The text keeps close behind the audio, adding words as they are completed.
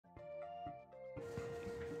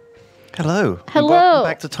Hello. Hello. Welcome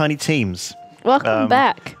back to Tiny Teams. Welcome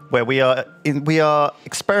back. Where we are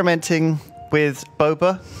experimenting with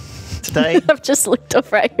Boba today. I've just looked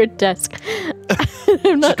over at your desk.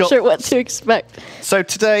 I'm not sure what to expect. So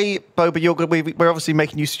today, Boba, we're obviously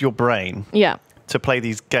making use of your brain. Yeah. To play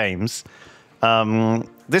these games.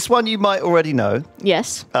 This one you might already know.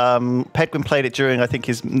 Yes. Pedguin played it during, I think,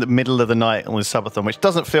 the middle of the night on his subathon, which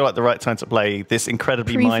doesn't feel like the right time to play this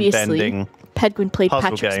incredibly mind-bending Pedguin played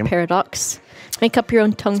puzzle Patrick's game. Paradox. Make up your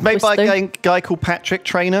own tongue It's made twister. by a guy called Patrick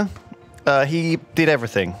Trainer. He did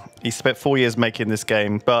everything. He spent 4 years making this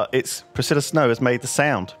game, but Priscilla Snow has made the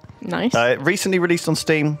sound. Nice. It recently released on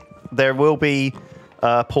Steam. There will be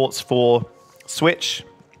ports for Switch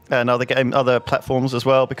and other platforms as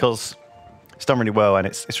well, because it's done really well and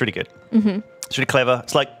it's really good. Mm-hmm. It's really clever.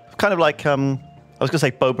 It's kind of like I was going to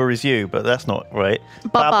say Boba is you, but that's not right.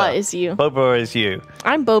 Baba is you. Boba is you.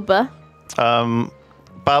 I'm Boba.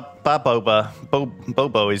 Boba.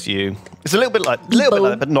 Bobo is you. It's a little bit like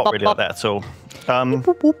that, but not really like that at all.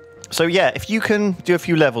 So yeah, if you can do a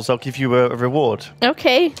few levels, I'll give you a reward.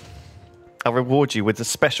 Okay. I'll reward you with a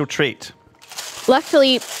special treat.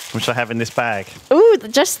 Luckily, which I have in this bag. Ooh,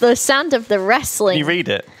 just the sound of the wrestling. Can you read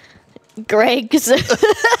it? Greg's. Just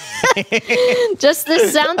the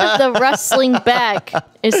sound of the rustling bag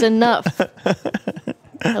is enough.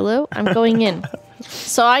 Hello? I'm going in.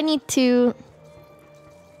 So I need to...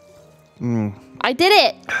 I did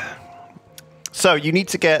it! So you need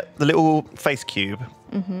to get the little face cube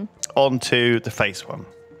onto the face one.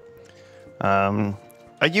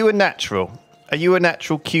 Are you a natural? Are you a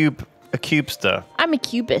natural cubester? I'm a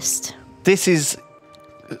cubist. This is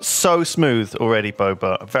so smooth already,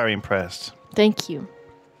 Boba. I'm very impressed. Thank you.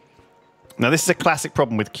 Now, this is a classic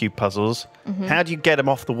problem with cube puzzles. How do you get them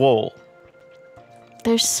off the wall?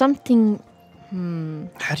 There's something...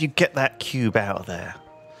 How do you get that cube out of there?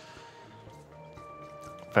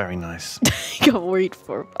 Very nice. I got worried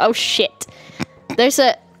for... Oh, shit. There's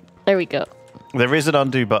a... There we go. There is an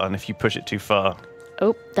undo button if you push it too far.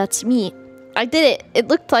 Oh, that's me. I did it. It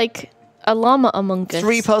looked like a llama among us.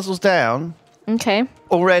 3 puzzles down. Okay.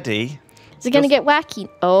 Already. Is it going to get wacky?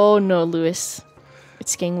 Oh, no, Lewis.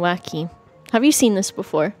 It's getting wacky. Have you seen this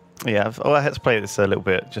before? Yeah, I had to play this a little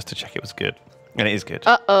bit just to check it was good. And it is good.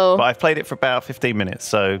 Uh-oh. But I've played it for about 15 minutes,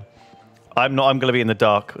 so I'm going to be in the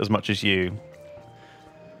dark as much as you.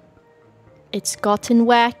 It's gotten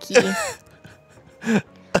wacky.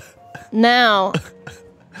 Now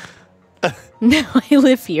I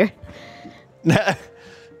live here.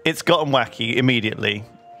 It's gotten wacky immediately.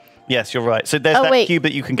 Yes, you're right. So there's that cube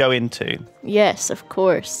that you can go into. Yes, of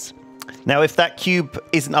course. Now, if that cube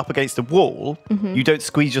isn't up against the wall, you don't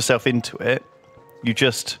squeeze yourself into it. You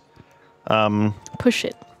just... push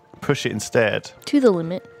it. Push it instead. To the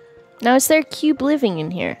limit. Now, is there a cube living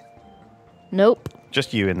in here? Nope.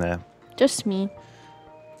 Just you in there. Just me.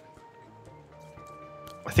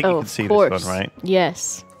 I think you can see this one, right?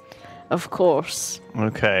 Yes. Of course.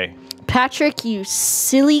 Okay. Patrick, you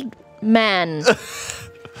silly man.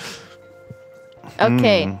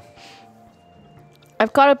 Okay.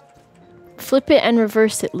 I've got to flip it and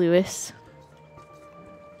reverse it, Lewis.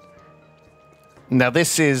 Now,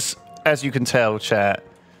 this is, as you can tell, chat,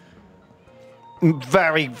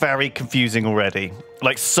 very, very confusing already.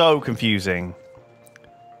 Like, so confusing.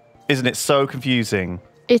 Isn't it so confusing?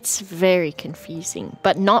 It's very confusing,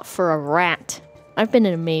 but not for a rat. I've been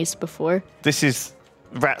in a maze before. This is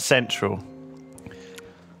Rat Central.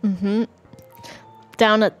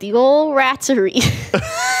 Down at the old rattery.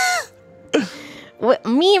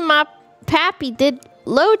 Me and my pappy did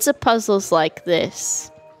loads of puzzles like this.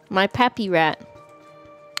 My pappy rat.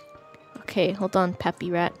 Okay, hold on, pappy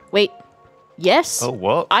rat. Wait. Yes? Oh,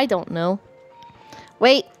 what? I don't know.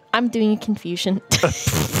 Wait, I'm doing a confusion.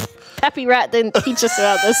 Pappy rat didn't teach us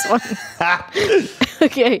about this one.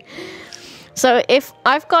 Okay. So if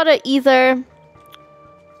I've got to either...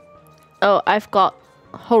 Oh,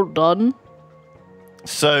 hold on.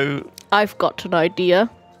 So... I've got an idea.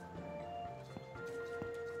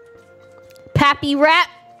 Pappy rat!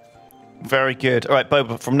 Very good. All right,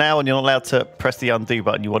 Boba, from now on, you're not allowed to press the undo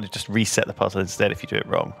button. You want to just reset the puzzle instead if you do it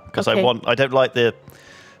wrong. Because I don't like the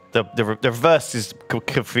reverse is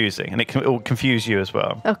confusing, and it will confuse you as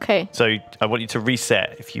well. Okay. So I want you to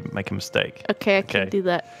reset if you make a mistake. Okay, I can do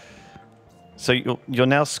that. So you're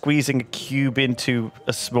now squeezing a cube into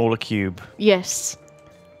a smaller cube. Yes.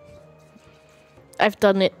 I've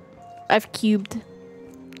done it. I've cubed.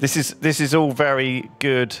 This is all very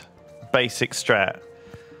good, basic strat.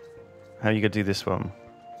 How are you going to do this one?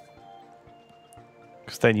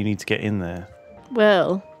 Because then you need to get in there.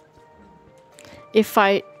 Well, if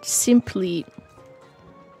I simply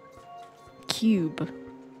cube.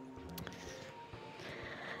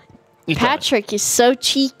 You've done it. Patrick is so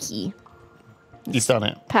cheeky. You've done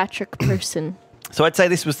it. Patrick person. So I'd say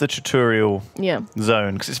this was the tutorial Yeah.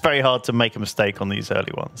 zone because it's very hard to make a mistake on these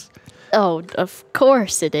early ones. Oh, of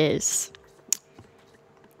course it is.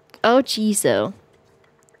 Oh, jeezo.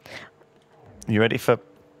 You ready for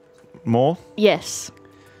more? Yes.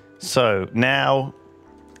 So now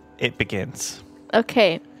it begins.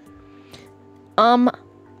 Okay.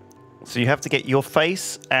 So you have to get your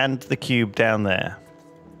face and the cube down there.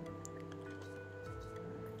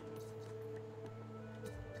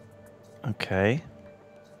 Okay.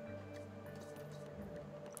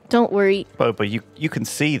 Don't worry. Boba, you can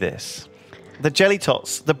see this. The jelly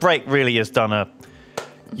tots, the break really has done a...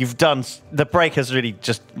 The break has really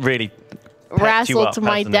just really pepped you up, Razzled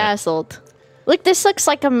my hasn't it? dazzled. Look, this looks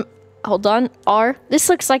like a... Hold on. R. This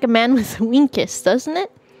looks like a man with a winkus, doesn't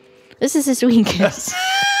it? This is his winkus.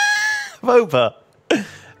 Boba.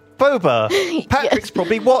 Patrick's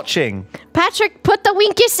probably watching. Patrick, put the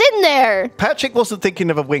winkus in there. Patrick wasn't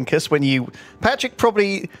thinking of a winkus when you... Patrick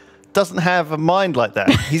probably doesn't have a mind like that.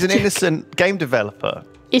 He's an innocent game developer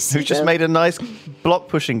Is who he just though? made a nice block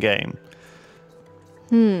pushing game.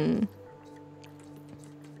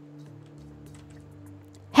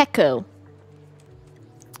 Hecko.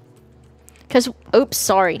 Cause oops,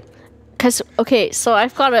 sorry. Cause okay, so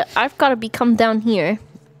I've gotta become down here.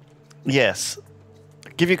 Yes.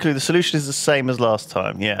 Give you a clue. The solution is the same as last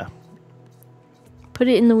time. Yeah. Put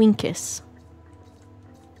it in the winkus.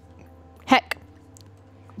 Heck.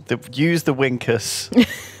 Use the winkus.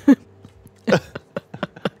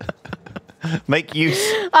 Make use.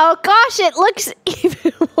 Oh gosh, it looks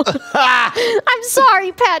evil. I'm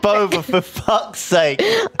sorry, Patrick. Boba, for fuck's sake.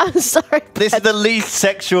 I'm sorry. This is the least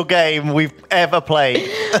sexual game we've ever played.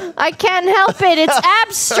 I can't help it. It's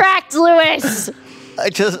abstract, Lewis.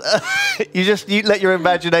 You let your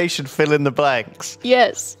imagination fill in the blanks.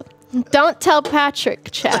 Yes. Don't tell Patrick,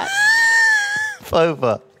 chat.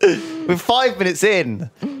 Boba. We're 5 minutes in.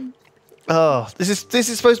 Oh, this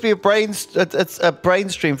is supposed to be a brain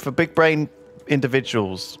stream for big brain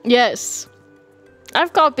individuals. Yes.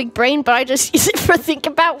 I've got a big brain, but I just use it for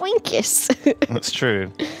thinking about winkus. That's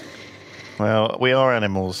true. Well, we are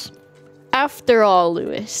animals. After all,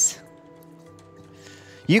 Lewis.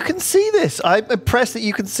 You can see this. I'm impressed that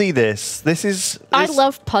you can see this. I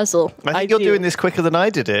love puzzle. I think you're do. doing this quicker than I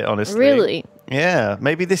did it, honestly. Really? Yeah.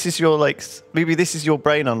 Maybe this is your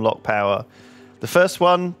brain unlock power. The first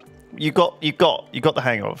one, you got the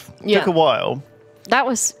hang of. Yeah. Took a while. That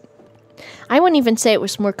was... I wouldn't even say it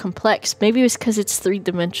was more complex. Maybe it was because it's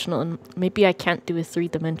three-dimensional, and maybe I can't do with 3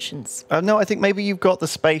 dimensions. No, I think maybe you've got the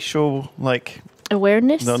spatial,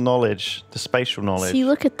 Awareness? the knowledge, the spatial knowledge. See,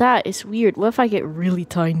 look at that. It's weird. What if I get really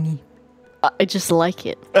tiny? I just like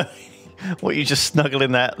it. What, you just snuggle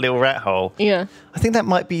in that little rat hole? Yeah. I think that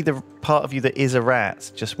might be the part of you that is a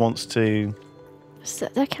rat, just wants to... So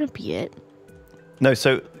that can't be it. No,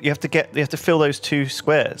 so you have to fill those 2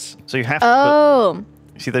 squares. So you have to Oh.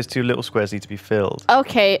 see, those 2 little squares need to be filled.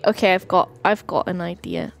 Okay, I've got an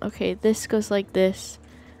idea. Okay, this goes like this,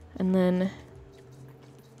 and then...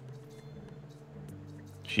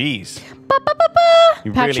 Jeez.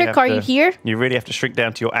 You really Patrick, have are to- you here? You really have to shrink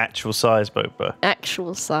down to your actual size, Boba.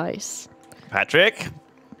 Actual size. Patrick?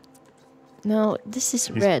 No, this is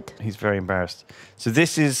red. He's very embarrassed. So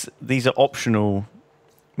these are optional,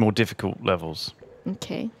 more difficult levels.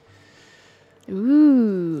 Okay.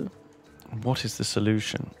 Ooh. What is the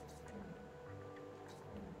solution?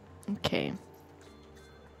 Okay.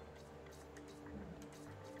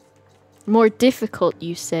 More difficult,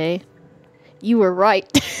 you say? You were right.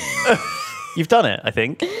 You've done it, I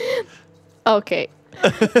think. Okay.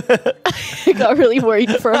 I got really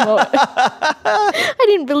worried for a moment. I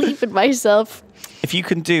didn't believe in myself. If you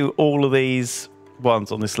can do all of these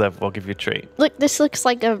ones on this level, I'll give you a treat. Look, this looks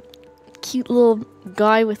like a cute little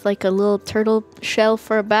guy with like a little turtle shell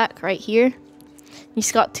for a back right here.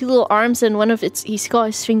 He's got 2 little arms, and he's got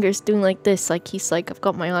his fingers doing like this, like he's like, I've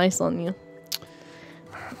got my eyes on you.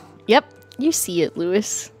 Yep, you see it,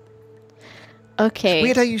 Lewis. Okay. It's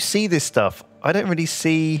weird how you see this stuff. I don't really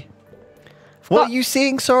see... What are you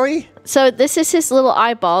seeing, sorry? So this is his little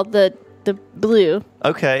eyeball, the blue.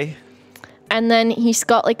 Okay. And then he's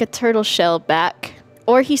got like a turtle shell back.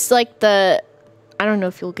 Or he's like the... I don't know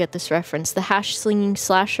if you'll get this reference. The hash-slinging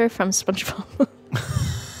slasher from SpongeBob.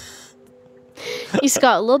 He's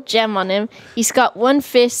got a little gem on him. He's got 1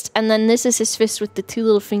 fist, and then this is his fist with the 2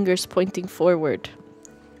 little fingers pointing forward.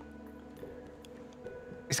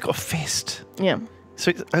 He's got a fist. Yeah.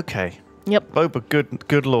 So, okay. Yep. Boba,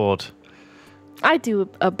 good lord. I do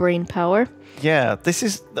a brain power. Yeah,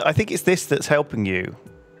 I think it's this that's helping you.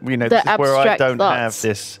 You know, The this is where I abstract don't thoughts. have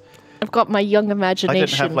this. I've got my young I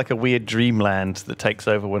imagination. don't have like a weird dreamland that takes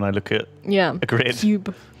over when I look at yeah, a grid.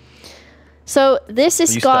 cube. So this Are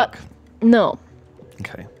has you got stuck? no.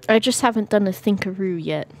 Okay. I just haven't done a thinkaroo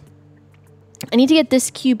yet. I need to get this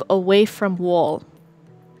cube away from wall.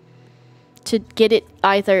 To get it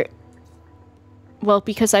either... Well,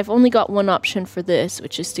 because I've only got one option for this,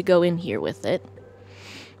 which is to go in here with it.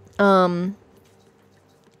 So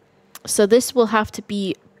this will have to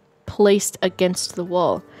be placed against the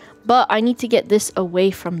wall. But I need to get this away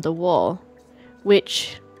from the wall,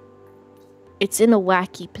 which... It's in a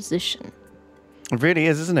wacky position. It really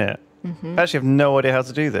is, isn't it? I actually have no idea how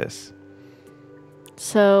to do this.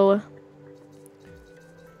 So...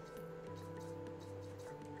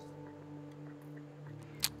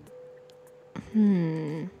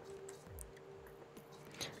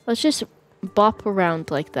 Let's just bop around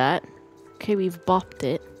like that. Okay, we've bopped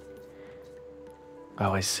it.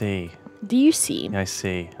 Oh, I see. Do you see? I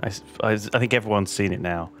see. I think everyone's seen it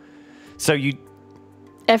now. So you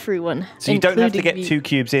Everyone. So you don't have to including get me. 2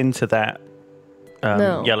 cubes into that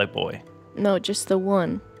No. yellow boy. No, just the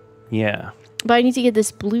one. Yeah. But I need to get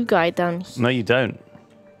this blue guy down here. No, you don't.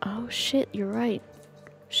 Oh, shit, you're right.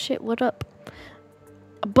 Shit, what up?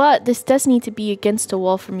 But this does need to be against a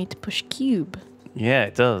wall for me to push cube. Yeah,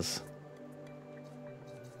 it does.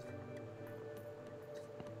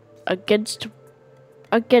 Against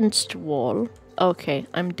wall. Okay,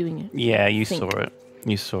 I'm doing it. Yeah, you Think. saw it.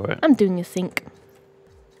 You saw it. I'm doing a think.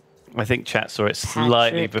 I think chat saw it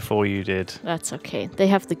slightly Patrick. before you did. That's okay. They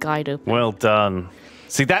have the guide open. Well done.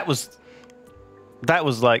 See, that was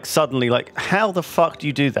like suddenly like, how the fuck do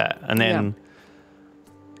you do that? And then,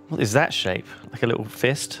 what is that shape? Like a little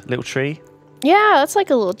fist, little tree, Yeah, that's like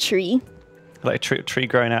a little tree. like a tree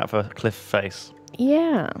growing out of a cliff face.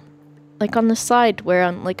 Yeah. Like on the side where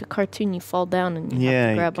on like a cartoon you fall down and you have to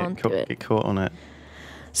You grab onto it. get caught on it.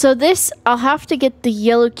 So this, I'll have to get the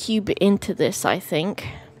yellow cube into this, I think.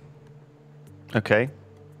 Okay.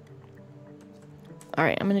 All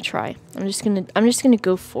right, I'm gonna try. I'm just gonna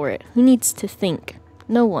go for it. Who needs to think?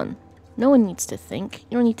 No one. No one needs to think.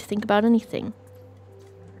 You don't need to think about anything.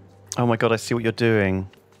 Oh my god, I see what you're doing.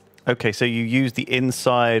 Okay, so you use the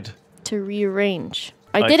inside. To rearrange.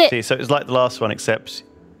 I did it. See. So it's like the last one, except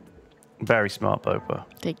very smart, Boba.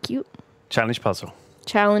 Thank you. Challenge puzzle.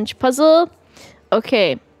 Challenge puzzle.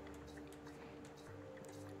 Okay.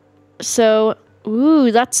 So,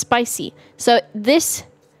 ooh, that's spicy. So this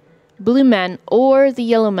blue man or the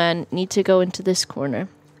yellow man need to go into this corner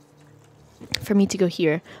for me to go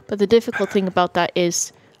here. But the difficult thing about that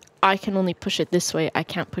is I can only push it this way. I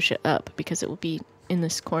can't push it up because it will be in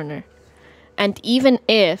this corner. And even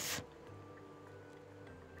if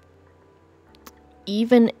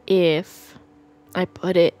I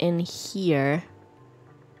put it in here,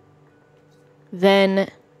 then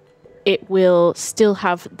it will still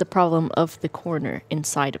have the problem of the corner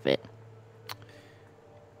inside of it.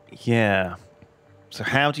 Yeah. So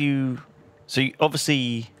how do you... So you,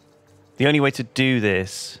 obviously, the only way to do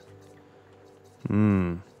this...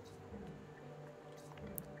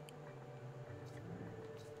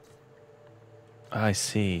 I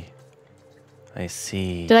see. I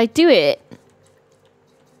see. Did I do it?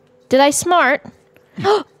 Did I smart?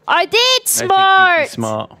 I did smart! I think you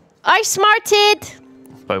smart. I smarted!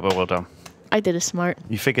 Boba, well done. I did a smart.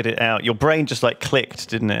 You figured it out. Your brain just like clicked,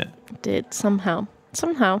 didn't it? Did somehow.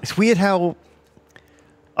 Somehow. It's weird how...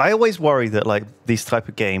 I always worry that like this type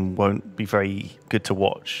of game won't be very good to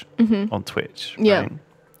watch on Twitch. Yeah. Right?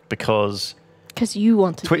 Because Because you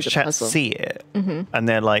want to Twitch do the chat puzzle. see it and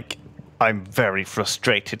they're like, I'm very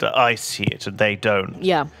frustrated that I see it and they don't.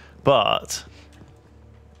 Yeah. But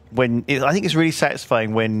I think it's really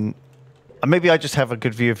satisfying when maybe I just have a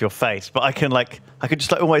good view of your face, but I could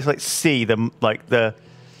just like almost like see them like the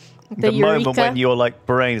moment eureka? when your like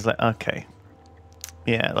brain is like, okay.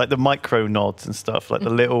 Yeah, like the micro nods and stuff, like the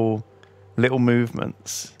little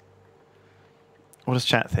movements. What does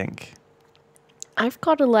chat think? I've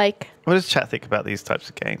got to like... What does chat think about these types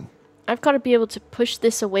of games? I've got to be able to push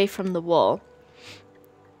this away from the wall.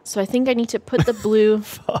 So I think I need to put the blue...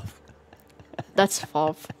 Fov. That's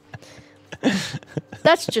Fov.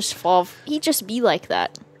 That's just Fov. He just be like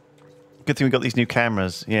that. Good thing we got these new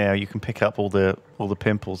cameras. Yeah, you can pick up all the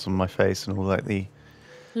pimples on my face and all like the...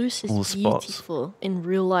 Lewis all the is spots. beautiful in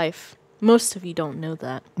real life. Most of you don't know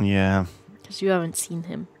that Yeah, because you haven't seen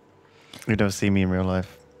him, you've never seen me in real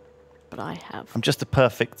life. but I have. I'm just a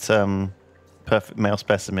perfect male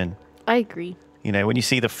specimen. I agree. You know, when you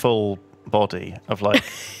see the full body of like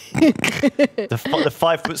the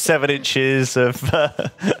 5'7"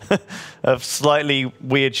 of slightly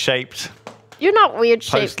weird shaped You're not weird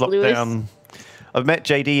shaped, post Lewis. lockdown. I've met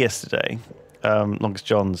JD yesterday, Longest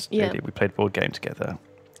John's JD. Yeah. We played a board game together.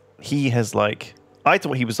 He has like, I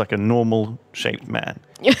thought he was like a normal shaped man,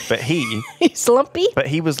 but Slumpy? but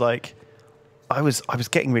he was like, I was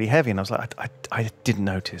getting really heavy, and I was like, I didn't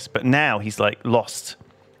notice, but now he's like lost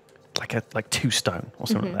like 2 stone or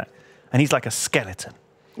something like that, and he's like a skeleton.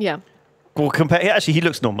 Yeah. Well, actually, he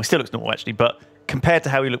looks normal. He still looks normal, actually, but compared to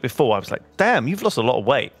how he looked before, I was like, damn, you've lost a lot of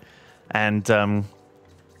weight, and I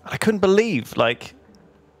couldn't believe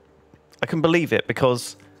it,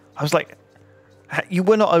 because I was like, you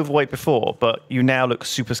were not overweight before, but you now look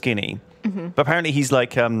super skinny. But apparently he's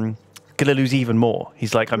like gonna lose even more.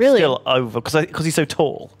 He's like, I'm Really? still over because he's so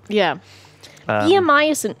tall. Yeah. BMI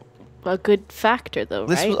isn't a good factor, though,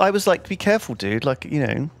 This right? was, I was like, be careful, dude. Like, you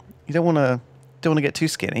know, you don't want to get too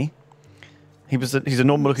skinny. He's a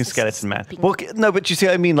normal looking skeleton man. Well, no, but you see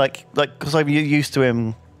what I mean? Like because I'm used to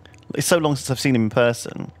him. It's so long since I've seen him in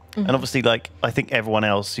person. And obviously, like, I think everyone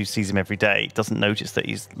else who sees him every day doesn't notice that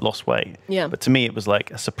he's lost weight. Yeah. But to me, it was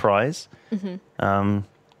like a surprise.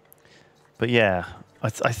 But yeah, I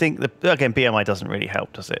think that, again, BMI doesn't really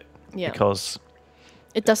help, does it? Yeah. Because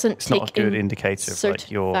it doesn't it's take not a good in indicator of certain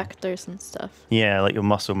like your factors and stuff. yeah, like your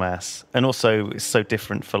muscle mass, and also it's so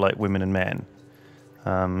different for like women and men.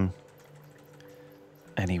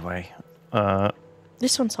 Anyway,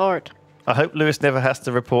 This one's hard. I hope Lewis never has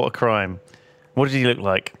to report a crime. What did he look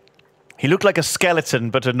like? He looked like a skeleton,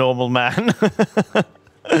 but a normal man.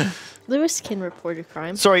 Lewis can report a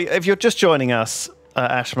crime. Sorry, if you're just joining us,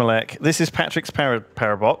 Ashmalek, this is Patrick's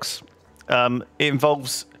Parabox. It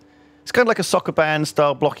involves, it's kind of like a soccer band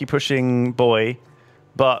style blocky pushing boy,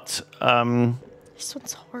 but This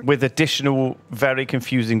one's hard. with additional very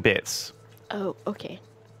confusing bits. Oh, okay.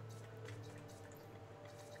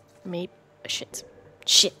 Maybe.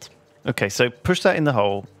 Shit. Okay, so push that in the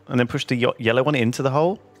hole, and then push the yellow one into the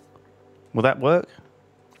hole. Will that work?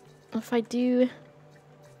 If I do.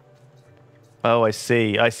 Oh, I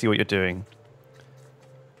see. I see what you're doing.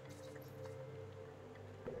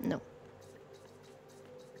 No.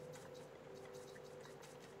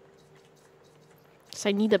 So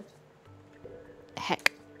I need a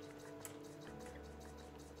heck.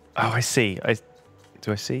 Oh, I see.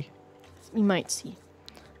 Do I see? You might see.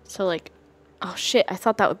 So like, oh shit, I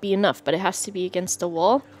thought that would be enough, but it has to be against a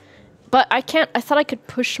wall. But I can't, I thought I could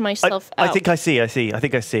push myself out. I think I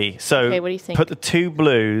see. So Okay, what do you think? put the 2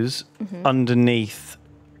 blues underneath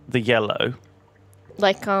the yellow.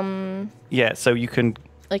 Like, Yeah, so you can,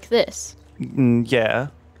 like this. yeah,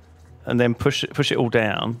 and then push it all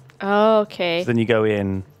down. Oh, okay. Then you go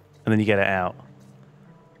in, and then you get it out.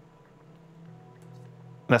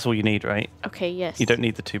 That's all you need, right? Okay, yes. You don't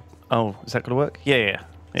need the 2. Oh, is that going to work? Yeah.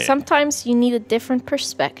 Sometimes you need a different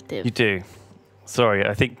perspective. You do. Sorry,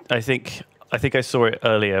 I think I saw it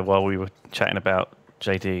earlier while we were chatting about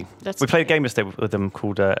JD. That's we played a okay. game yesterday with them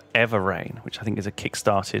called Everrain, which I think is a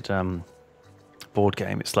kickstarted board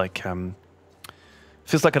game. It's like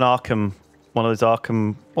feels like an Arkham, one of those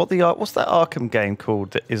Arkham. What's that Arkham game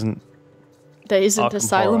called that isn't? There isn't Arkham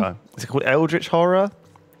Asylum. Horror? Is it called Eldritch Horror?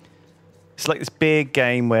 It's like this big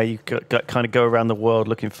game where you kind of go around the world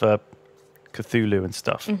looking for Cthulhu and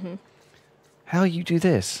stuff. How you do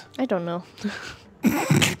this? I don't know.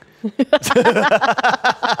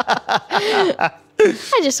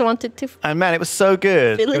 I just wanted to. And man, it was so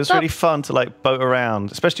good. Fill It it was up. really fun to like boat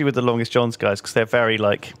around, especially with the Longest Johns guys, because they're very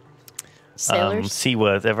like Sailors.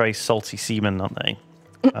 seaworthy. They're very salty seamen, aren't they?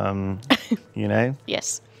 You know,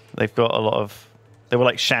 Yes. they've got a lot of. They were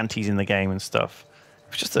like shanties in the game and stuff.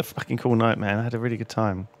 It was just a fucking cool night, man. I had a really good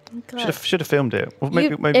time. God. Should have filmed it. Well,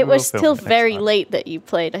 You- maybe it we'll was film still it next very time. late that you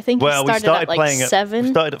played. I think Well, you we started started at like playing 7.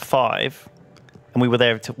 We started at 5, and we were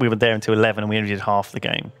there until 11, and we only did half the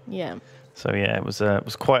game. Yeah. So yeah, it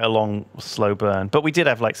was quite a long, slow burn. But we did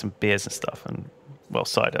have like some beers and stuff, and well,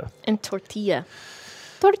 cider. And tortilla.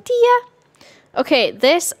 Tortilla. Okay,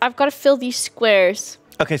 this I've got to fill these squares.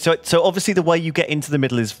 Okay, so obviously the way you get into the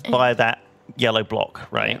middle is via that yellow block,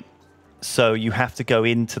 right? Yeah. So you have to go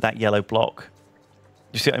into that yellow block.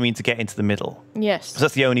 You see what I mean? To get into the middle. Yes. So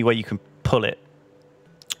that's the only way you can pull it.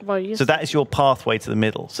 Well, you So that is your pathway to the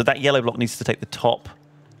middle. So that yellow block needs to take the top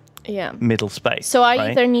yeah. middle space. So I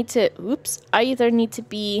right? either need to. I either need to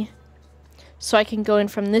be. So I can go in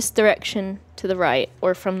from this direction to the right,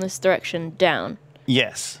 or from this direction down.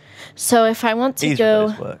 Yes. So if I want to Easier go,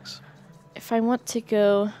 than this works. if I want to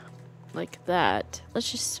go like that,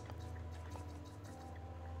 let's just.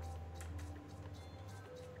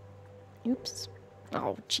 Oops.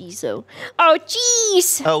 Oh, jeez. Oh,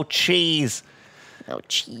 jeez. Oh, cheese. Oh,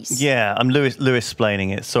 jeez. Yeah, I'm Lewis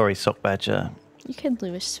splaining it. Sorry, Sock Badger. You can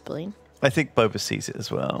Lewis explain. I think Boba sees it as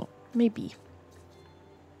well. Maybe.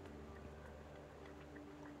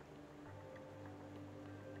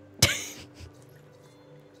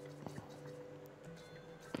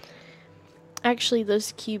 Actually,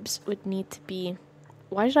 those cubes would need to be...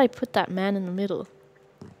 Why did I put that man in the middle?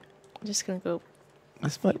 I'm just gonna go...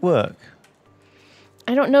 This might work.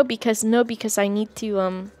 I don't know because I need to,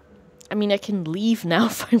 I mean, I can leave now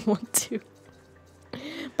if I want to.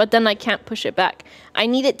 But then I can't push it back. I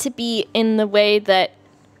need it to be in the way that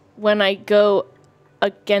when I go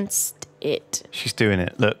against it. She's doing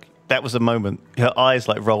it. Look, that was a moment. Her eyes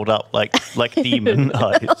like rolled up like demon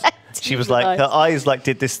eyes. She was like, her eyes like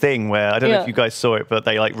did this thing where I don't know if you guys saw it, but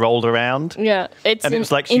they like rolled around. Yeah, it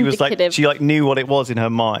was like she was like she like knew what it was in her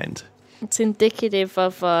mind. It's indicative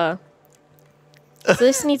of so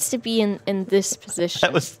this needs to be in this position.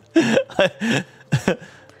 That was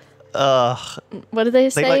what do they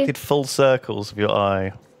say? They like did full circles of your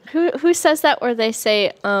eye. Who says that? Or they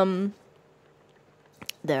say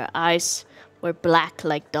their eyes were black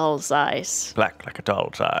like doll's eyes. Black like a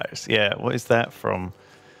doll's eyes. Yeah, what is that from?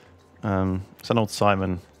 It's an old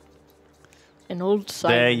Simon. An old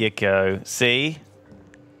Simon. There you go. See?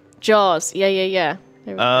 Jaws. Yeah.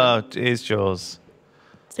 There we go. It is Jaws.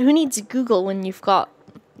 Who needs Google when you've got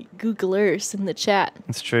Googlers in the chat?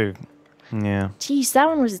 It's true. Yeah. Jeez, that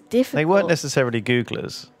one was difficult. They weren't necessarily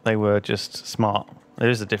Googlers. They were just smart. There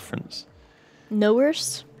is a difference.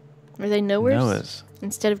 Knowers? Were they knowers? Knowers.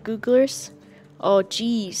 Instead of Googlers? Oh,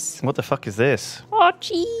 jeez. What the fuck is this? Oh,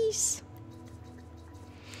 jeez.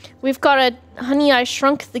 We've got a Honey, I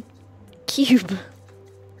Shrunk the Cube.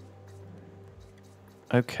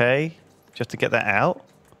 Okay. Do you have to get that out?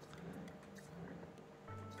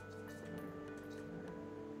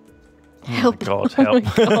 Help. Oh my God,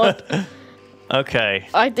 help. Oh my God. Okay.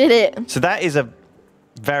 I did it. So that is a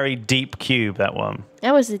very deep cube, that one.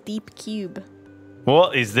 That was a deep cube.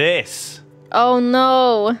 What is this? Oh,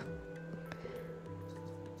 no.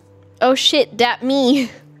 Oh, shit, that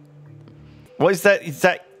me. What is that? Is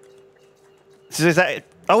that... So is that...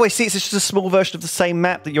 Oh, I see. It's just a small version of the same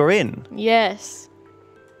map that you're in. Yes.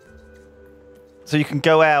 So you can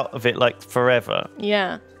go out of it, like, forever.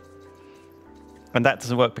 Yeah. And that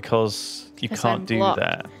doesn't work because you can't do blocked.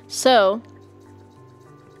 that. So...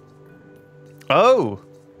 Oh!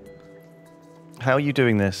 How are you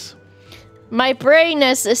doing this? My brain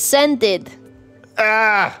has ascended.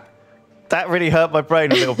 Ah! That really hurt my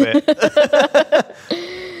brain a little bit.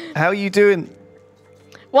 How are you doing?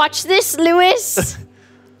 Watch this, Lewis.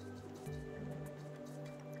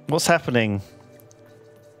 What's happening?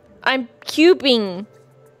 I'm cubing.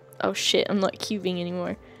 Oh shit, I'm not cubing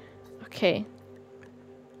anymore. Okay.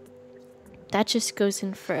 That just goes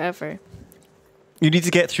in forever. You need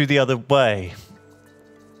to get through the other way.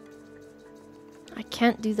 I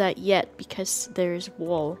can't do that yet because there's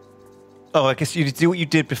wall. Oh, I guess you do what you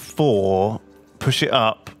did before. Push it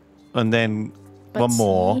up, and then But one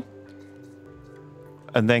more. see?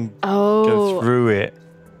 And then Oh. go through it.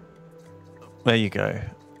 There you go.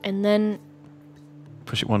 And then...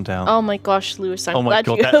 Push it one down. Oh my gosh, Lewis, I'm Oh my glad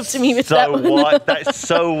God, you that's helped me with so that one. wild. That's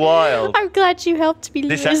so wild. I'm glad you helped me,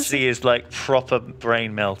 Lewis. This actually is like proper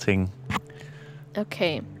brain melting.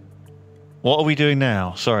 Okay. What are we doing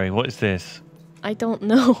now? Sorry, what is this? I don't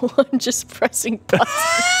know. I'm just pressing buttons.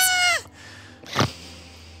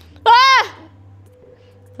 Ah!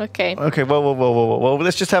 Okay. Okay, whoa.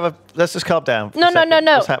 Let's just calm down. for a No. second.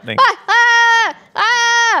 What's happening?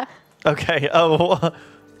 Ah! Okay. Oh.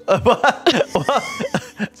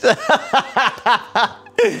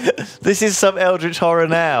 This is some Eldritch horror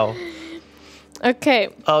now. Okay.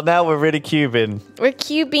 Oh, now we're really cubing. We're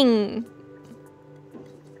cubing.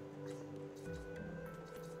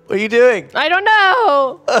 What are you doing? I don't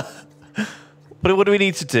know. What do we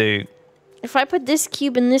need to do? If I put this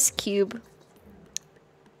cube in this cube.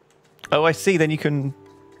 Oh, I see. Then you can...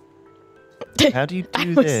 How do you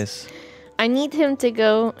do this? I need him to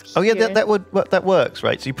go Oh, yeah, here. that works,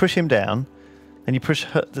 right? So you push him down, and you push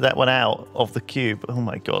that one out of the cube. Oh,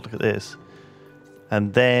 my God, look at this.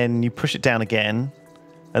 And then you push it down again,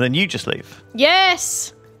 and then you just leave.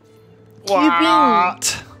 Yes! What?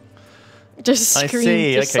 Cubing. Just I scream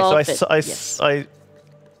see. to Okay, so solve it. Yes.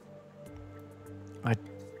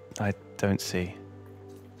 I don't see.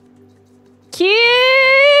 Cube!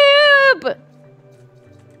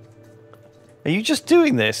 Are you just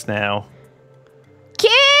doing this now?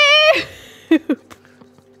 Cube!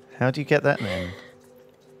 How do you get that then?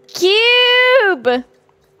 Cube!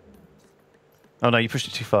 Oh no, you pushed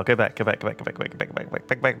it too far. Go back. Go back. Go back. Go back. Go back. Go back.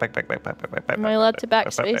 Back. Back. Back. Back. Back. Back. Back. Back. Back. Am I allowed to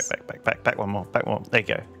backspace? Back. One more. Back one. There you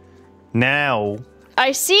go. Now.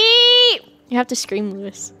 I see. You have to scream,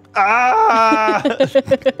 Lewis. Ah!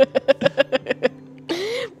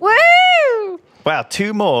 Woo! Wow,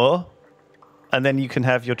 2 more, and then you can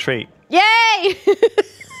have your treat. Yay!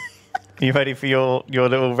 You ready for your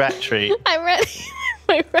little rat treat? I'm ready for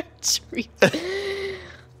my rat treat. The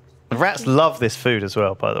rats love this food as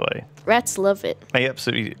well, by the way. Rats love it. They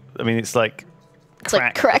absolutely. I mean, it's like It's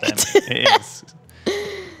like crack for cracked. them. It is.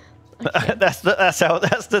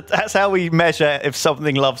 That's how we measure if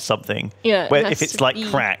something loves something. Yeah, it Where has if it's to like be-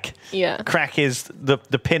 crack. Yeah. Crack is the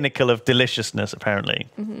pinnacle of deliciousness, apparently.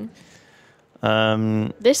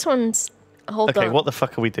 This one's. Hold Okay, on. what the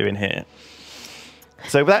fuck are we doing here?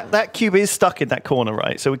 So that cube is stuck in that corner,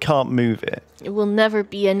 right? So we can't move it. It will never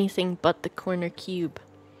be anything but the corner cube.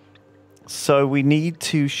 So we need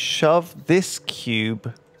to shove this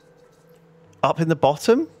cube up in the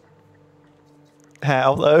bottom?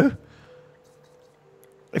 How, though?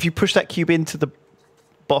 If you push that cube into the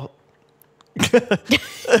bottom...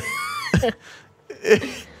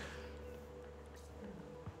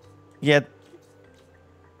 Yeah.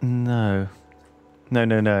 No.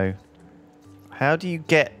 No. How do you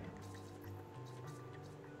get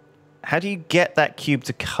that cube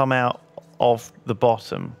to come out of the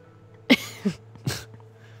bottom?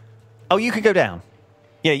 Oh, you could go down.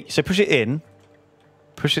 Yeah, so push it in.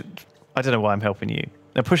 Push it. I don't know why I'm helping you.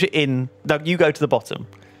 Now push it in. No, you go to the bottom.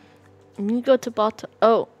 You go to bottom.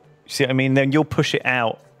 Oh. See what I mean? Then you'll push it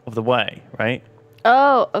out of the way, right?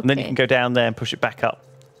 Oh, okay. And then you can go down there and push it back up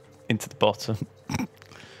into the bottom.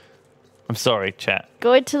 I'm sorry, chat.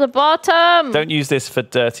 Going to the bottom. Don't use this for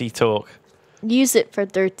dirty talk. Use it for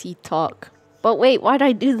dirty talk. But wait, why'd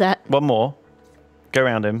I do that? One more. Go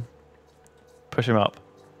around him. Push him up.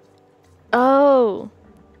 Oh.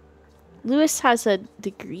 Lewis has a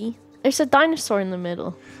degree. There's a dinosaur in the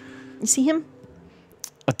middle. You see him?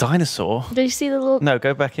 A dinosaur? Do you see the little... No,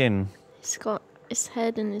 go back in. He's got his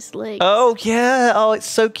head and his legs. Oh, yeah. Oh, it's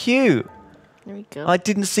so cute. There we go. I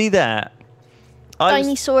didn't see that.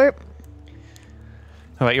 Dinosaur.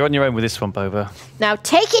 All right, you're on your own with this one, Boba. Now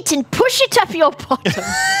take it and push it up your bottom.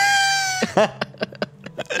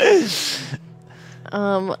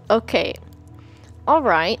 Okay. All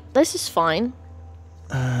right. This is fine.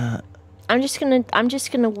 I'm just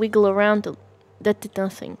gonna wiggle around. That did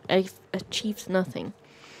nothing. I've achieved nothing.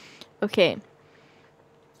 Okay.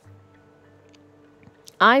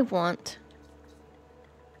 I want...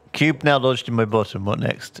 Cube now lodged in my bottom. What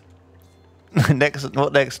next?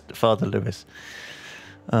 What next, Father Lewis?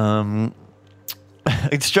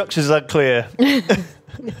 Instructions unclear.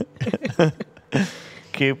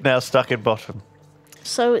 Cube now stuck in bottom.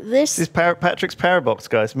 So this... This is Patrick's Parabox,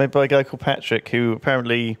 guys, made by a guy called Patrick, who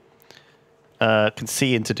apparently can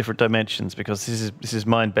see into different dimensions because this is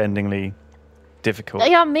mind-bendingly difficult.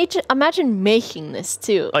 Yeah, imagine making this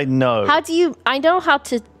too. I know. How do you... I know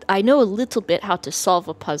a little bit how to solve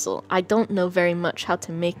a puzzle. I don't know very much how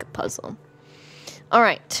to make a puzzle. All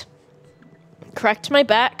right. Correct my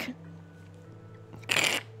back.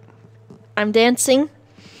 I'm dancing.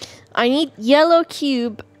 I need yellow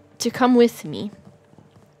cube to come with me.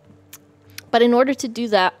 But in order to do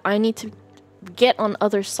that, I need to get on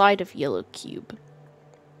other side of yellow cube.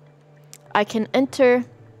 I can enter...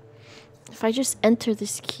 If I just enter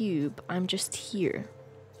this cube, I'm just here.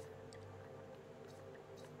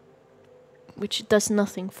 Which does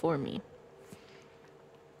nothing for me.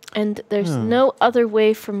 And there's no other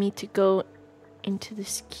way for me to go into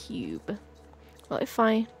this cube. Well, if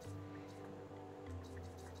I...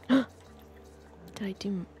 Did I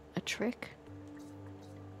do a trick?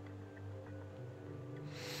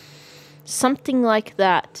 Something like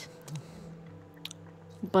that.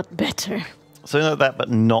 But better. Something like that, but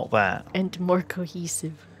not that. And more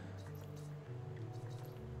cohesive.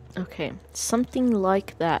 Okay, something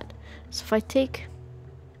like that. So if I take...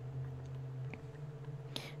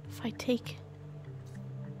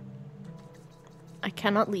 I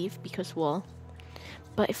cannot leave because wall.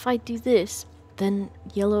 But if I do this, then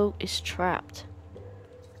yellow is trapped.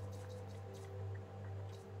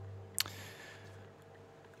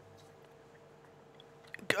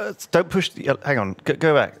 Don't push the... hang on.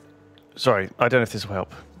 Go back. Sorry, I don't know if this will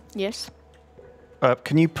help. Yes.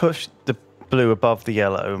 Can you push the blue above the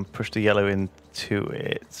yellow and push the yellow into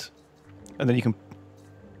it? And then you can...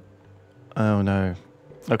 Oh, no.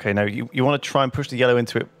 Okay, no. You want to try and push the yellow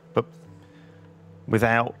into it, but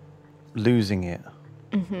without losing it.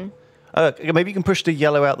 Mm-hmm. Maybe you can push the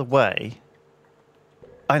yellow out the way.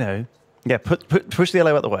 I know. Yeah, push the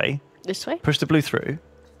yellow out the way. This way? Push the blue through.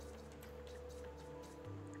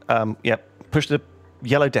 Yep. Push the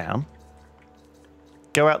yellow down.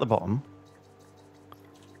 Go out the bottom.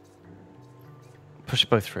 Push it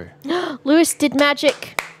both through. Lewis did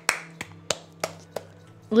magic.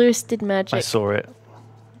 Lewis did magic. I saw it.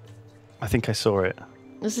 I think I saw it.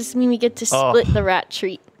 Does this mean we get to split the rat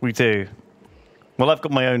treat? We do. Well, I've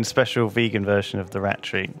got my own special vegan version of the rat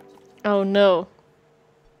treat. Oh, no.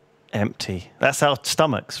 Empty. That's our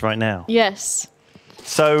stomachs right now. Yes.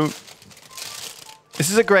 So, this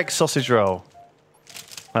is a Greg's sausage roll.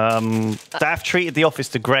 I've treated the office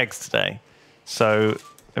to Greg's today. So,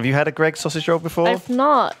 have you had a Greg's sausage roll before? I've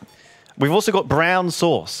not. We've also got brown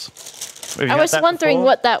sauce. I was wondering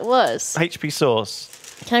what that was. HP sauce.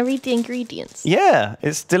 Can I read the ingredients? Yeah,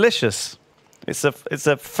 it's delicious. It's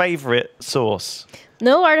a favorite sauce.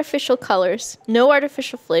 No artificial colors, no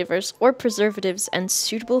artificial flavors or preservatives, and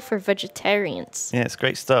suitable for vegetarians. Yeah, it's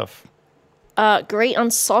great stuff. Great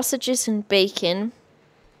on sausages and bacon,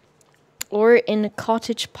 or in a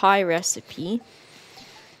cottage pie recipe.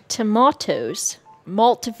 Tomatoes,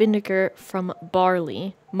 malt vinegar from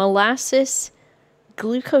barley, molasses,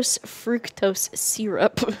 glucose fructose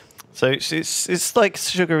syrup. So it's like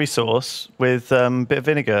sugary sauce with a bit of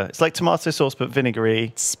vinegar. It's like tomato sauce but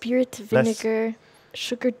vinegary. Spirit vinegar,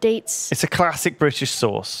 sugar dates. It's a classic British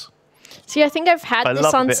sauce. See, I think I've had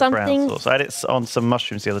this on something. Sauce. I had it on some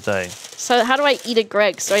mushrooms the other day. So how do I eat a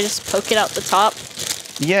Greg? So I just poke it out the top?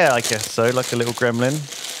 Yeah, I guess so. Like a little gremlin.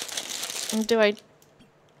 And do I...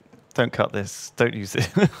 Don't cut this. Don't use it.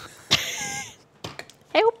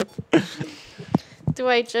 Help. Do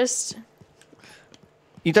I just...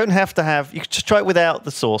 You don't have to have... You can just try it without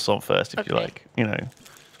the sauce on first, if you Okay. like. You know.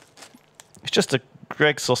 It's just a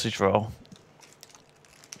Greg sausage roll.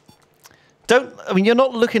 I mean, you're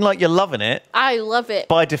not looking like you're loving it. I love it.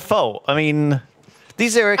 By default. I mean,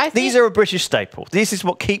 these are a British staple. This is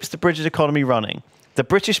what keeps the British economy running. The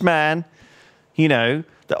British man, you know,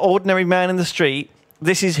 the ordinary man in the street,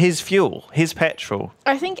 this is his fuel, his petrol.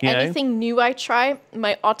 I think anything new I try,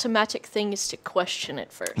 my automatic thing is to question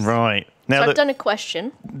it first. Right. Now, so I've done a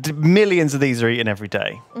question. Millions of these are eaten every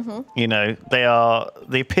day. Mm-hmm. You know, they are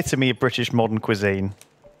the epitome of British modern cuisine.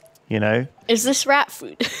 You know? Is this rat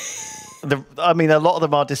food? I mean, a lot of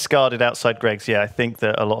them are discarded outside Greg's. Yeah, I think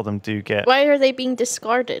that a lot of them do get... Why are they being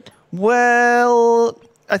discarded? Well,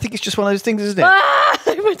 I think it's just one of those things, isn't it? Ah,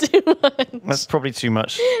 I would do one. That's probably too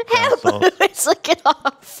much. Help! Let's lick it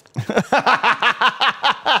off.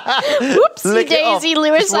 Whoopsie daisy,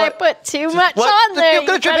 Lewis, I put too much on there.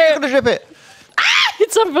 You're going to drip it. Ah,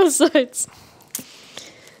 it's on both sides.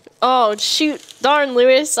 Oh, shoot. Darn,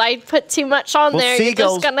 Lewis, I put too much on there. You're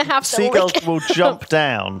just going to have to lick it. Seagulls will jump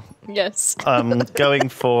down. Yes. Going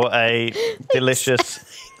for a delicious...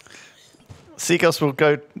 Seagulls will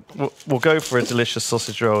go for a delicious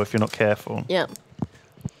sausage roll if you're not careful. Yeah.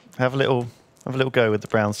 Have a little go with the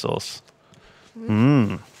brown sauce.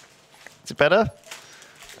 Mmm. Is it better?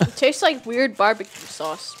 It tastes like weird barbecue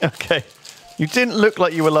sauce. Okay. You didn't look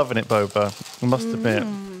like you were loving it, Boba. I must admit.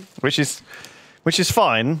 Which is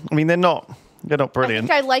fine. I mean, they're not brilliant. I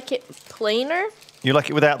think I like it plainer. You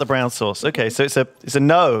like it without the brown sauce. Okay, so it's a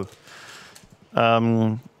no.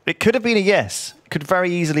 It could have been a yes. It could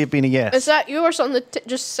very easily have been a yes. Is that yours on the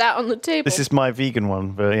just sat on the table? This is my vegan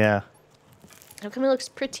one, but yeah. How come it looks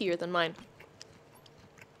prettier than mine?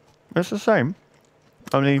 It's the same.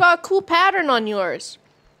 I mean, You've got a cool pattern on yours.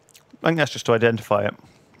 I think that's just to identify it,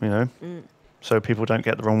 you know, so people don't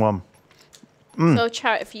get the wrong one. So,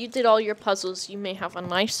 chat, if you did all your puzzles, you may have a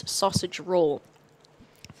nice sausage roll.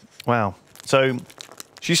 Wow. So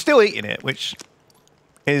she's still eating it, which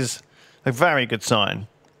is a very good sign.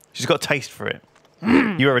 She's got a taste for it.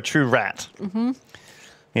 You are a true rat. Mm-hmm.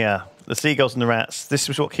 Yeah. The seagulls and the rats, this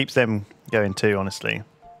is what keeps them going too, honestly.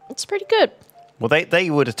 It's pretty good. Well, they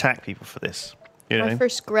would attack people for this. You know? My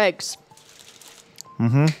first Greg's.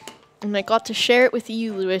 Mm-hmm. And I got to share it with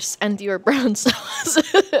you, Lewis, and your brown sauce.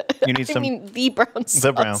 You need I mean, the brown sauce.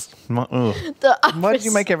 The brown. Why did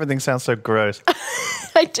you make everything sound so gross?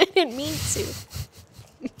 I didn't mean to.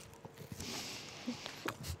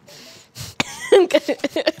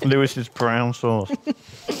 Lewis's brown sauce.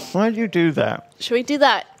 Why did you do that? Should we do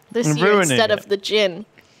that this year instead of the gin?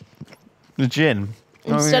 The gin?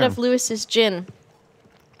 Instead of Lewis's gin.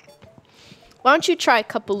 Why don't you try a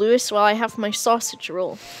couple, Lewis, while I have my sausage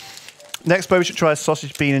roll? Next, Boba should try a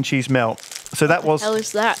sausage, bean, and cheese melt. So that was... What the hell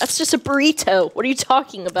is that? That's just a burrito. What are you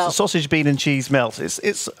talking about? Sausage, bean, and cheese melt. We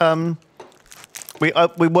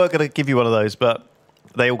were going to give you one of those, but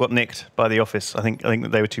they all got nicked by the office. I think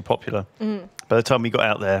that they were too popular. By the time we got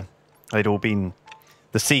out there, they'd all been...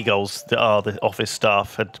 The seagulls that are the office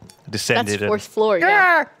staff had descended. That's fourth floor,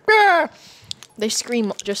 yeah. They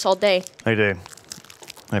scream just all day. They do.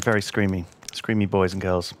 They're very screamy. Screamy boys and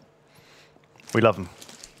girls. We love them.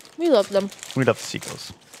 We love them. We love the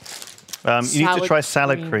seagulls. You need to try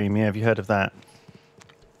salad cream. Yeah, have you heard of that?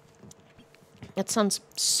 It sounds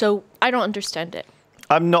so... I don't understand it.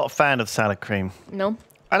 I'm not a fan of salad cream. No?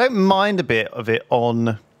 I don't mind a bit of it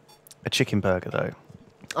on a chicken burger, though.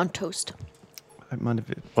 On toast. I don't mind a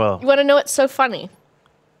bit. Well, You want to know what's so funny?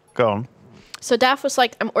 go on. So Daff was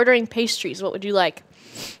like, I'm ordering pastries. What would you like?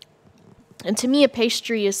 And to me, a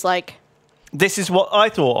pastry is like... This is what I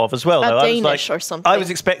thought of as well. A Though. Danish or something. I was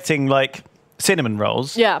expecting like cinnamon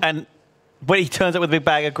rolls. Yeah. And when he turns up with a big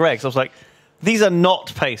bag of Greg's, I was like, these are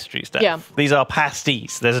not pastries, Dave. Yeah. These are